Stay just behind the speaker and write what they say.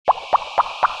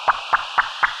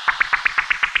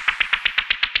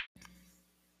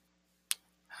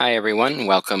Hi, everyone.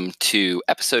 Welcome to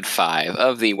episode 5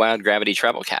 of the Wild Gravity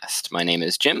Travelcast. My name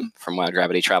is Jim from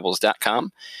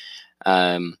wildgravitytravels.com.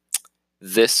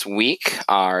 This week,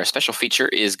 our special feature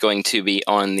is going to be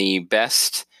on the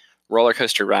best roller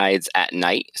coaster rides at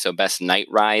night, so best night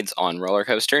rides on roller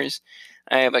coasters.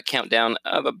 I have a countdown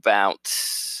of I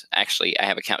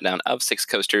have a countdown of 6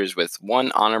 coasters with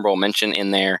one honorable mention in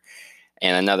there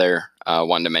and another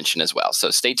one to mention as well.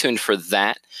 So stay tuned for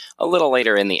that a little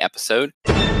later in the episode.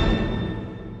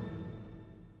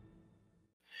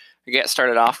 We get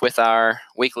started off with our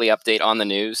weekly update on the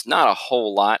news. Not a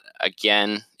whole lot.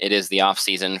 Again, it is the off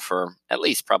season for at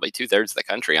least probably 2/3 of the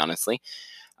country, honestly.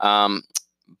 But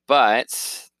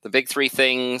the big 3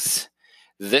 things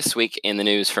this week in the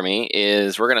news for me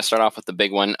is we're going to start off with the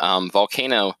big one.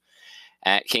 Volcano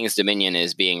at King's Dominion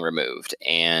is being removed,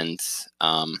 and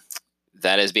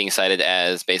that is being cited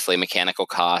as basically mechanical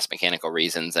costs, mechanical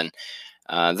reasons. And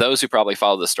those who probably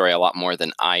followed the story a lot more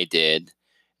than I did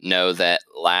know that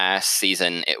last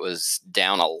season it was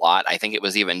down a lot. I think it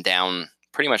was even down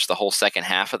pretty much the whole second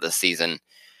half of the season.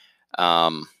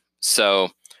 So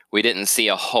we didn't see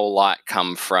a whole lot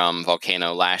come from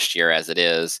Volcano last year as it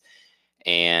is.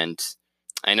 And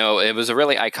I know it was a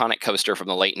really iconic coaster from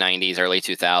the late 90s, early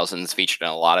 2000s, featured in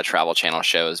a lot of Travel Channel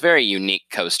shows. Very unique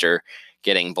coaster,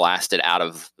 getting blasted out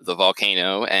of the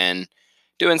volcano and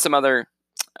doing some other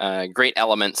great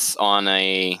elements on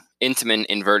a Intamin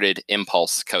inverted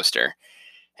impulse coaster.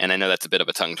 And I know that's a bit of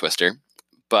a tongue twister,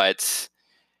 but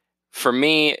for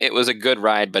me, it was a good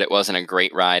ride, but it wasn't a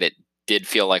great ride. It did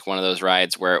feel like one of those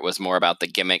rides where it was more about the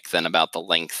gimmick than about the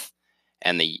length.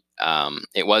 And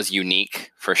it was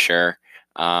unique for sure,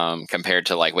 compared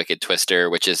to like Wicked Twister,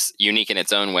 which is unique in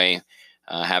its own way,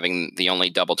 having the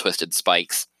only double twisted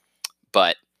spikes.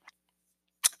 But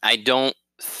I don't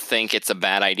think it's a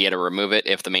bad idea to remove it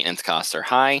if the maintenance costs are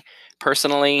high,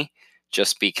 personally,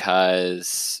 just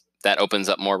because that opens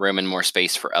up more room and more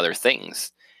space for other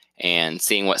things. And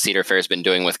seeing what Cedar Fair has been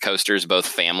doing with coasters, both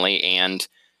family and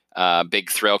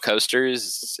big thrill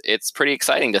coasters, it's pretty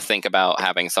exciting to think about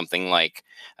having something like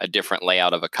a different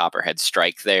layout of a Copperhead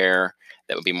Strike there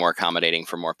that would be more accommodating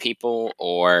for more people,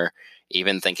 or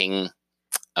even thinking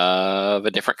of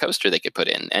a different coaster they could put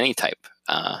in, any type.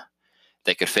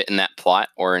 That could fit in that plot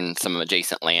or in some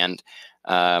adjacent land.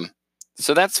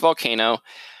 So that's Volcano.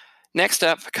 Next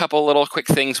up, a couple little quick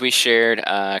things we shared.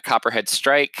 Copperhead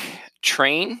Strike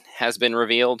train has been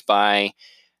revealed by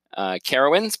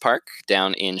Carowinds Park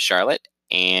down in Charlotte,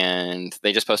 and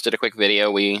they just posted a quick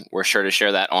video. We were sure to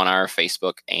share that on our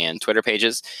Facebook and Twitter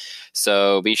pages,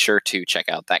 so be sure to check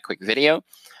out that quick video.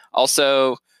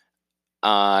 Also,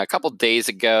 a couple days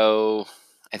ago,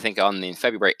 I think on the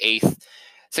February 8th,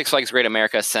 Six Flags Great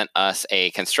America sent us a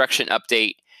construction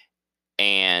update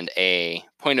and a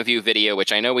point of view video,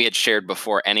 which I know we had shared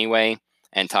before anyway,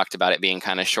 and talked about it being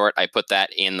kind of short. I put that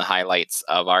in the highlights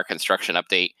of our construction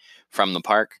update from the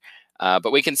park.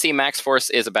 But we can see Max Force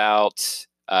is about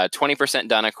 20%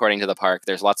 done according to the park.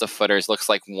 There's lots of footers. Looks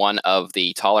like one of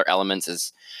the taller elements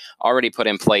is already put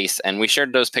in place, and we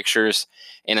shared those pictures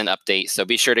in an update, so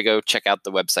be sure to go check out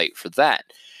the website for that.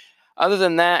 Other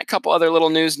than that, a couple other little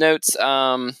news notes.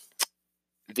 The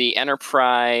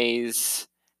Enterprise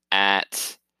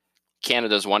at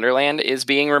Canada's Wonderland is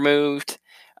being removed.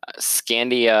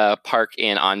 Scandia Park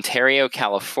in Ontario,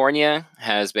 California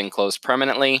has been closed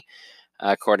permanently,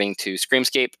 according to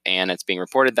Screamscape, and it's being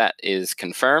reported that is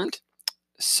confirmed.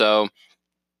 So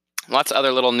lots of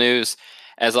other little news.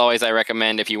 As always, I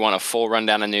recommend if you want a full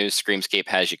rundown of news, Screamscape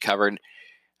has you covered,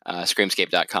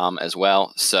 screamscape.com as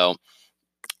well. So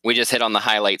we just hit on the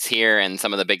highlights here and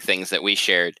some of the big things that we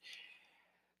shared.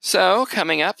 So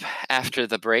coming up after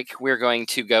the break, we're going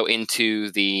to go into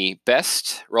the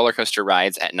best roller coaster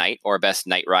rides at night, or best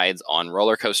night rides on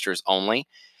roller coasters only.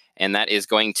 And that is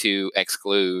going to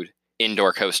exclude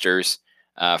indoor coasters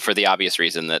for the obvious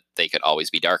reason that they could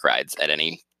always be dark rides at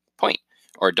any point,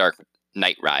 or dark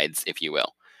night rides, if you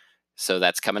will. So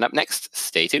that's coming up next.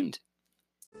 Stay tuned.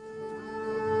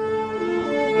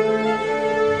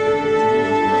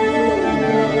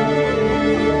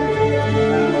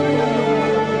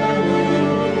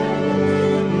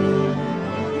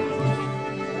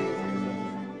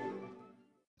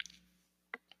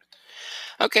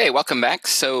 Okay, welcome back.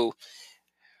 So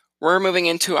we're moving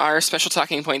into our special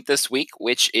talking point this week,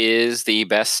 which is the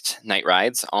best night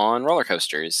rides on roller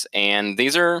coasters. And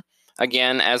these are,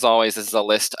 again, as always, this is a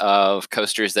list of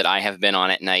coasters that I have been on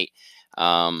at night.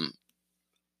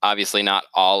 Obviously, not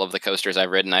all of the coasters I've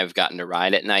ridden I've gotten to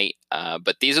ride at night,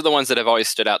 but these are the ones that have always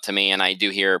stood out to me, and I do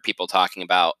hear people talking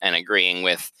about and agreeing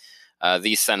with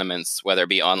these sentiments, whether it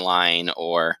be online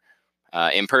or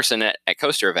in person at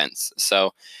coaster events.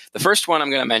 So the first one I'm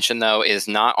going to mention, though, is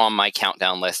not on my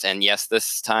countdown list. And yes,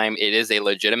 this time it is a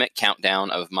legitimate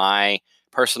countdown of my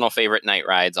personal favorite night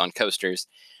rides on coasters.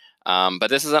 But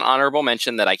this is an honorable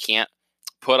mention that I can't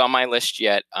put on my list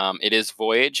yet. It is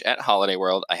Voyage at Holiday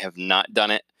World. I have not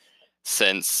done it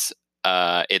since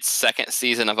its second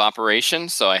season of operation,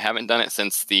 so I haven't done it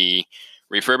since the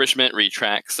refurbishment,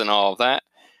 retracts, and all of that.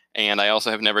 And I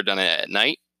also have never done it at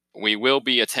night. We will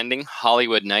be attending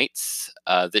Hollywood Nights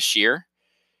this year,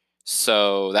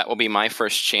 so that will be my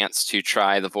first chance to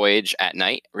try the Voyage at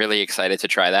night. Really excited to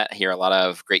try that. I hear a lot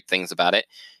of great things about it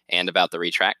and about the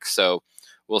retrack, so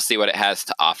we'll see what it has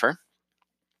to offer.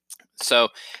 So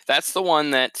that's the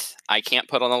one that I can't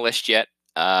put on the list yet.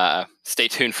 Stay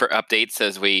tuned for updates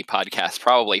as we podcast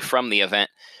probably from the event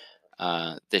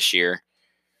this year,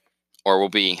 or we'll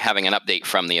be having an update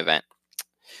from the event.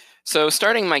 So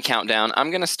starting my countdown,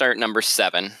 I'm going to start number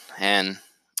 7, and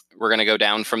we're going to go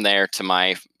down from there to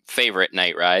my favorite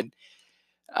night ride.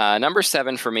 Number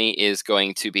 7 for me is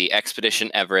going to be Expedition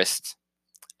Everest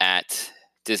at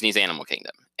Disney's Animal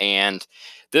Kingdom. And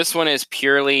this one is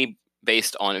purely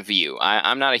based on view.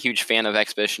 I'm not a huge fan of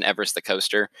Expedition Everest, the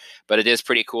coaster, but it is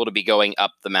pretty cool to be going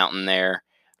up the mountain there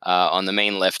on the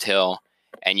main lift hill,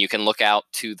 and you can look out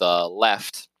to the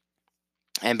left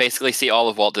and basically see all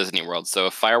of Walt Disney World. So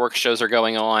if fireworks shows are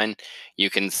going on,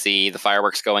 you can see the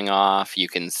fireworks going off. You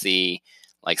can see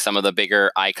like some of the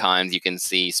bigger icons. You can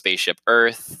see Spaceship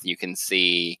Earth. You can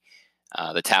see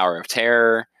the Tower of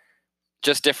Terror.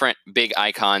 Just different big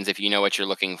icons if you know what you're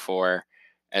looking for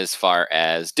as far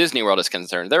as Disney World is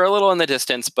concerned. They're a little in the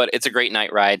distance, but it's a great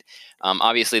night ride.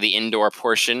 Obviously, the indoor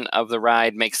portion of the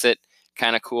ride makes it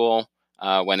kind of cool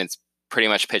when it's pretty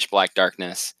much pitch black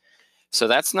darkness. So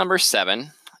that's number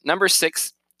 7. Number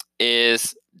 6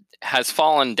 has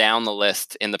fallen down the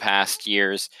list in the past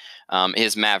years,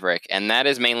 is Maverick. And that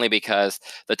is mainly because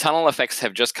the tunnel effects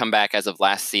have just come back as of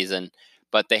last season,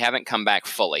 but they haven't come back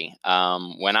fully.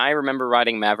 When I remember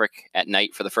riding Maverick at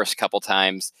night for the first couple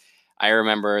times, I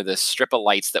remember the strip of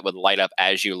lights that would light up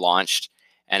as you launched,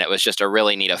 and it was just a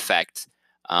really neat effect,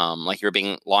 like you were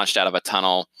being launched out of a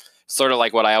tunnel, sort of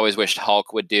like what I always wished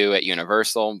Hulk would do at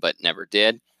Universal, but never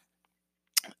did.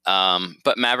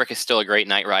 But Maverick is still a great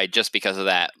night ride just because of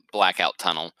that blackout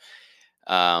tunnel.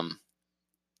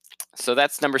 So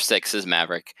that's number 6 is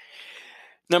Maverick.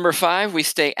 Number 5, we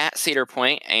stay at Cedar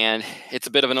Point, and it's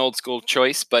a bit of an old school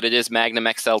choice, but it is Magnum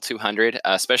XL 200,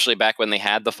 especially back when they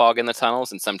had the fog in the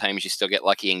tunnels, and sometimes you still get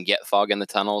lucky and get fog in the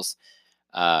tunnels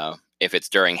if it's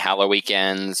during Halloween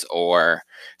weekends or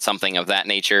something of that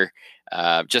nature.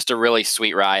 Just a really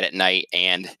sweet ride at night,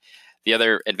 and the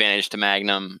other advantage to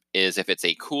Magnum is if it's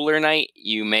a cooler night,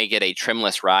 you may get a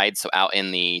trimless ride. So out in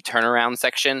the turnaround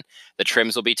section, the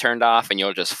trims will be turned off and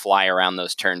you'll just fly around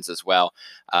those turns as well.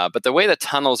 But the way the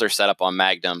tunnels are set up on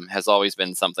Magnum has always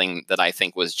been something that I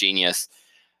think was genius.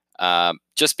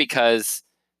 Just because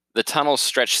the tunnels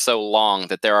stretch so long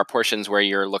that there are portions where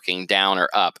you're looking down or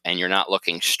up and you're not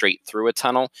looking straight through a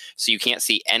tunnel. So you can't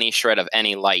see any shred of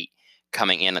any light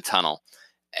coming in a tunnel.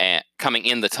 Coming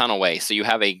in the tunnelway, so you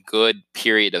have a good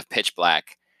period of pitch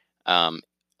black on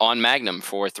Magnum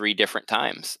for 3 different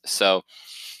times. So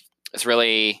it's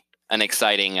really an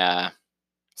exciting night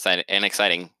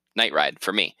ride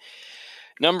for me.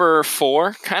 Number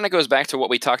 4 kind of goes back to what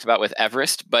we talked about with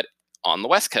Everest, but on the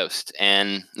West Coast.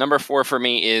 And number 4 for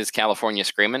me is California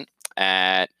Screamin'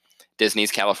 at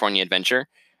Disney's California Adventure,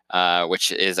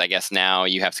 which is, I guess now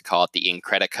you have to call it the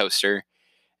Incredicoaster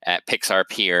at Pixar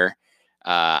Pier.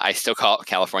 I still call it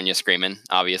California Screamin',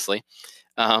 obviously.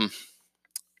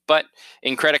 But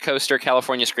Incredicoaster,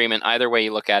 California Screamin', either way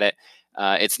you look at it,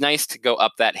 it's nice to go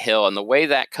up that hill. And the way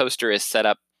that coaster is set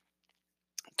up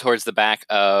towards the back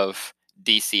of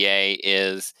DCA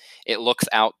is it looks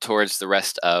out towards the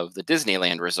rest of the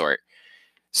Disneyland Resort.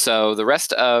 So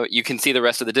you can see the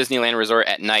rest of the Disneyland Resort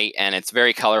at night, and it's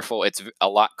very colorful. It's a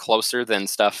lot closer than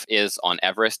stuff is on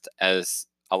Everest, as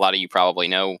a lot of you probably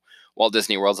know. Walt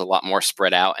Disney World's a lot more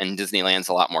spread out, and Disneyland's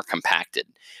a lot more compacted.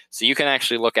 So you can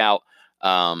actually look out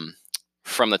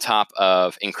from the top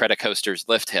of Incredicoaster's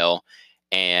lift hill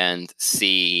and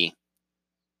see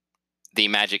the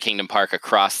Magic Kingdom Park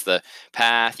across the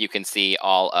path. You can see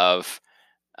all of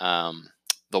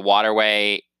the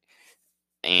waterway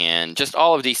and just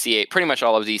all of DCA, pretty much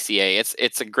all of DCA.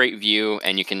 It's a great view,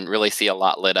 and you can really see a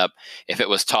lot lit up. If it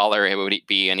was taller, it would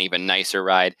be an even nicer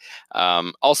ride.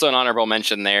 Also an honorable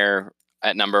mention there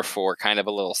at number 4, kind of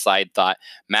a little side thought.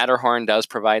 Matterhorn does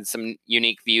provide some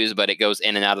unique views, but it goes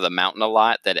in and out of the mountain a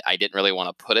lot that I didn't really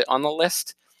want to put it on the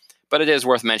list. But it is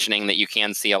worth mentioning that you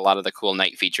can see a lot of the cool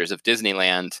night features of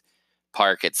Disneyland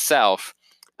park itself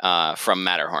from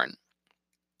Matterhorn.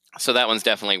 So that one's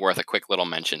definitely worth a quick little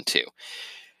mention too.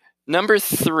 Number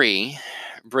 3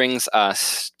 brings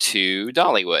us to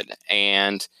Dollywood,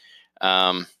 and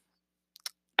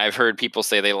I've heard people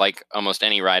say they like almost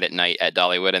any ride at night at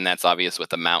Dollywood, and that's obvious with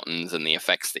the mountains and the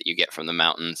effects that you get from the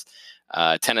mountains.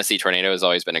 Tennessee Tornado has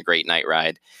always been a great night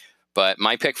ride, but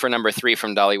my pick for number 3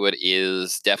 from Dollywood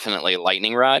is definitely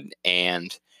Lightning Rod,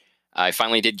 and I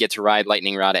finally did get to ride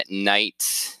Lightning Rod at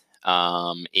night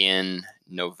in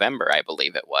November, I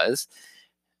believe it was.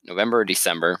 November or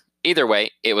December. Either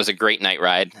way, it was a great night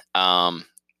ride.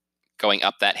 Going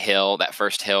up that hill, that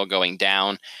first hill, going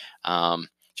down,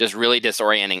 just really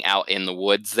disorienting out in the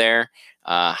woods there.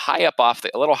 A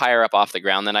little higher up off the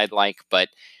ground than I'd like, but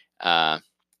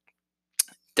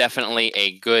definitely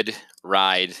a good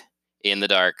ride in the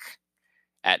dark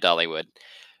at Dollywood.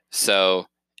 So,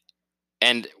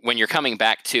 and when you're coming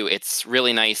back too, it's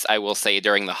really nice, I will say,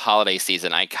 during the holiday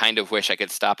season. I kind of wish I could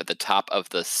stop at the top of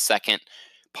the second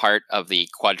part of the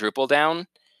quadruple down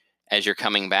as you're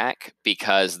coming back,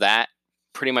 because that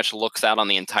pretty much looks out on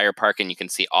the entire park and you can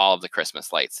see all of the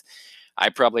Christmas lights. I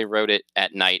probably rode it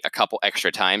at night a couple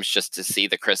extra times just to see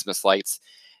the Christmas lights,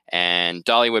 and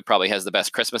Dollywood probably has the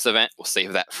best Christmas event. We'll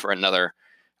save that for another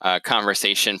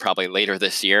conversation probably later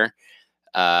this year.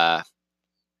 But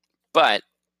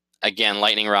again,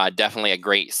 Lightning Rod, definitely a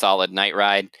great solid night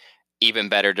ride. Even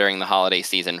better during the holiday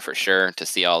season for sure to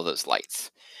see all those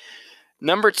lights.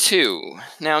 Number 2.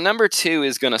 Now, number 2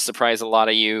 is going to surprise a lot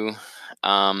of you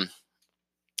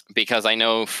because I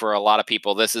know for a lot of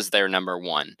people, this is their number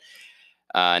 1.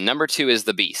 Number 2 is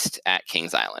the Beast at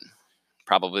Kings Island.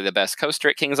 Probably the best coaster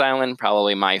at Kings Island,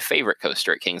 probably my favorite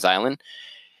coaster at Kings Island.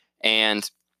 And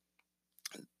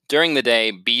during the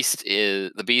day, the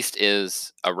Beast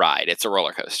is a ride. It's a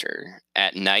roller coaster.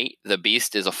 At night, the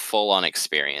Beast is a full-on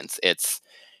experience. It's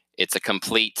a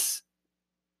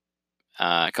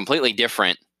completely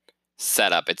different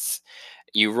setup.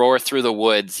 You roar through the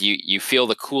woods, you feel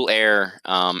the cool air,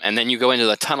 and then you go into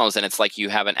the tunnels, and it's like you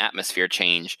have an atmosphere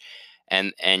change,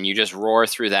 and you just roar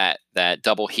through that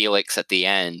double helix at the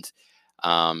end.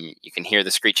 You can hear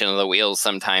the screeching of the wheels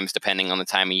sometimes, depending on the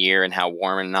time of year and how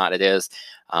warm or not it is.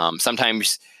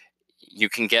 Sometimes you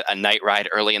can get a night ride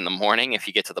early in the morning if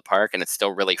you get to the park and it's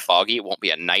still really foggy. It won't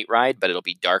be a night ride, but it'll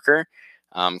be darker.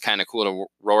 Kind of cool to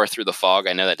roar through the fog.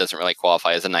 I know that doesn't really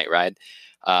qualify as a night ride.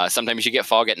 Sometimes you get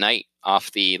fog at night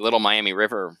off the Little Miami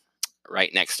River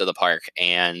right next to the park,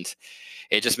 and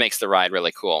it just makes the ride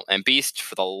really cool. And Beast,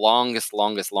 for the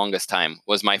longest time,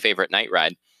 was my favorite night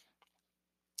ride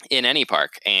in any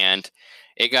park, and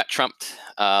it got trumped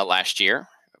last year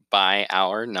by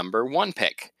our number 1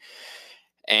 pick.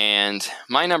 And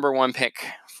my number 1 pick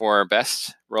for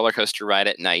best roller coaster ride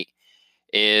at night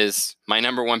is my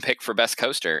number 1 pick for best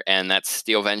coaster, and that's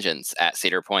Steel Vengeance at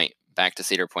Cedar Point. Back to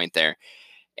Cedar Point there.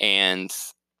 And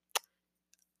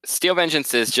Steel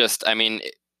Vengeance is just, I mean,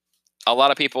 a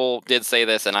lot of people did say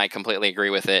this, and I completely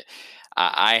agree with it.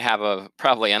 I have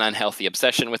probably an unhealthy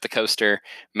obsession with the coaster.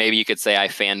 Maybe you could say I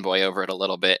fanboy over it a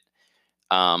little bit.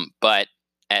 But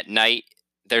at night,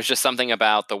 there's just something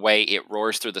about the way it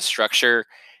roars through the structure.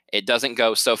 It doesn't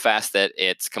go so fast that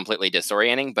it's completely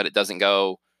disorienting, but it doesn't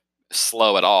go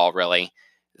slow at all, really,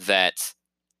 that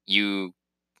you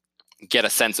get a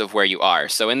sense of where you are.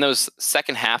 So in those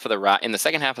second half of the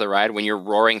ride, when you're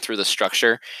roaring through the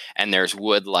structure and there's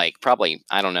wood, like probably,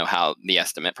 I don't know how the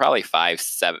estimate, probably 5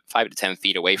 to 10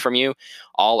 feet away from you,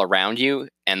 all around you,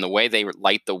 and the way they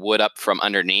light the wood up from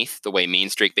underneath, the way Mean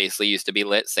Streak basically used to be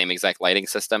lit, same exact lighting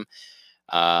system.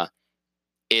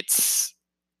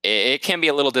 It can be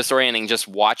a little disorienting just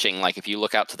watching, like if you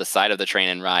look out to the side of the train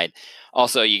and ride.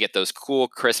 Also, you get those cool,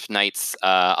 crisp nights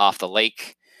off the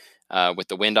lake. With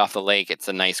the wind off the lake, it's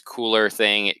a nice cooler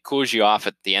thing. It cools you off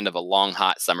at the end of a long,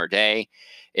 hot summer day.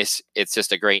 It's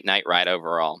just a great night ride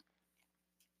overall.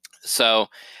 So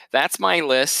that's my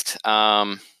list.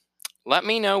 Let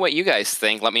me know what you guys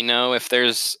think. Let me know if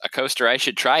there's a coaster I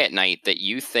should try at night that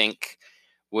you think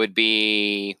would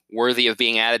be worthy of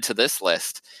being added to this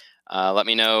list. Let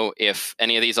me know if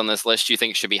any of these on this list you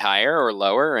think should be higher or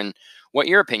lower, and what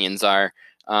your opinions are.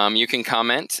 You can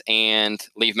comment and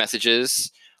leave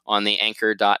messages on the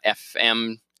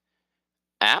Anchor.fm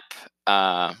app,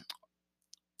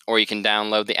 or you can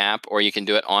download the app, or you can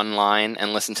do it online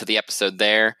and listen to the episode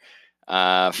there.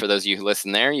 For those of you who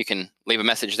listen there, you can leave a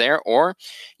message there, or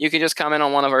you can just comment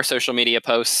on one of our social media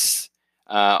posts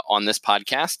on this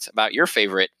podcast about your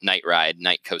favorite night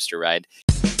coaster ride.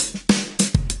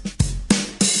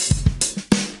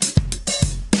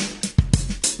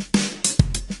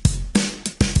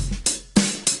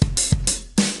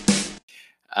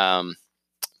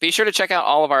 Be sure to check out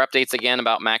all of our updates again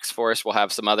about Max Force. We'll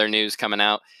have some other news coming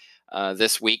out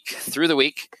this week through the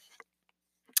week.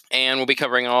 And we'll be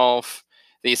covering all of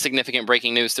the significant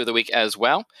breaking news through the week as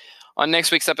well. On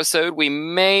next week's episode, we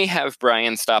may have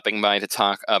Brian stopping by to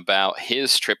talk about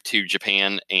his trip to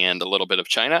Japan and a little bit of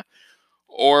China.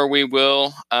 Or we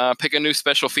will pick a new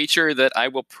special feature that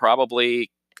I'll probably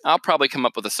come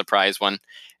up with a surprise one,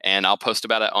 and I'll post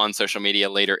about it on social media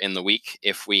later in the week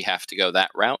if we have to go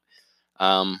that route.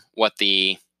 What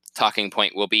the talking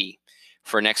point will be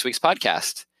for next week's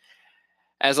podcast.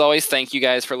 As always, thank you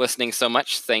guys for listening so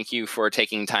much. Thank you for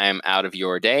taking time out of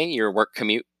your day, your work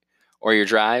commute, or your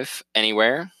drive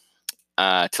anywhere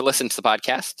to listen to the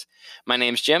podcast. My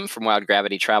name's Jim from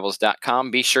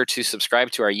wildgravitytravels.com. Be sure to subscribe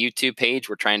to our YouTube page.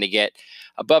 We're trying to get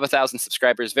above 1,000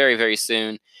 subscribers very, very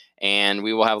soon, and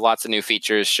we will have lots of new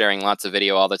features, sharing lots of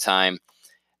video all the time.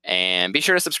 And be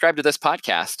sure to subscribe to this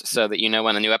podcast so that you know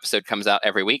when a new episode comes out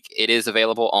every week. It is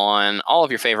available on all of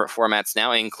your favorite formats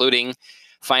now, including,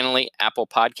 finally, Apple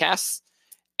Podcasts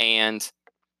and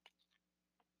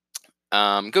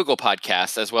Google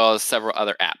Podcasts, as well as several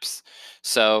other apps.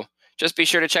 So just be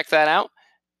sure to check that out,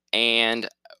 and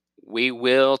we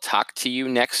will talk to you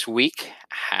next week.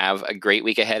 Have a great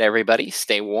week ahead, everybody.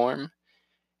 Stay warm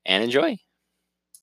and enjoy.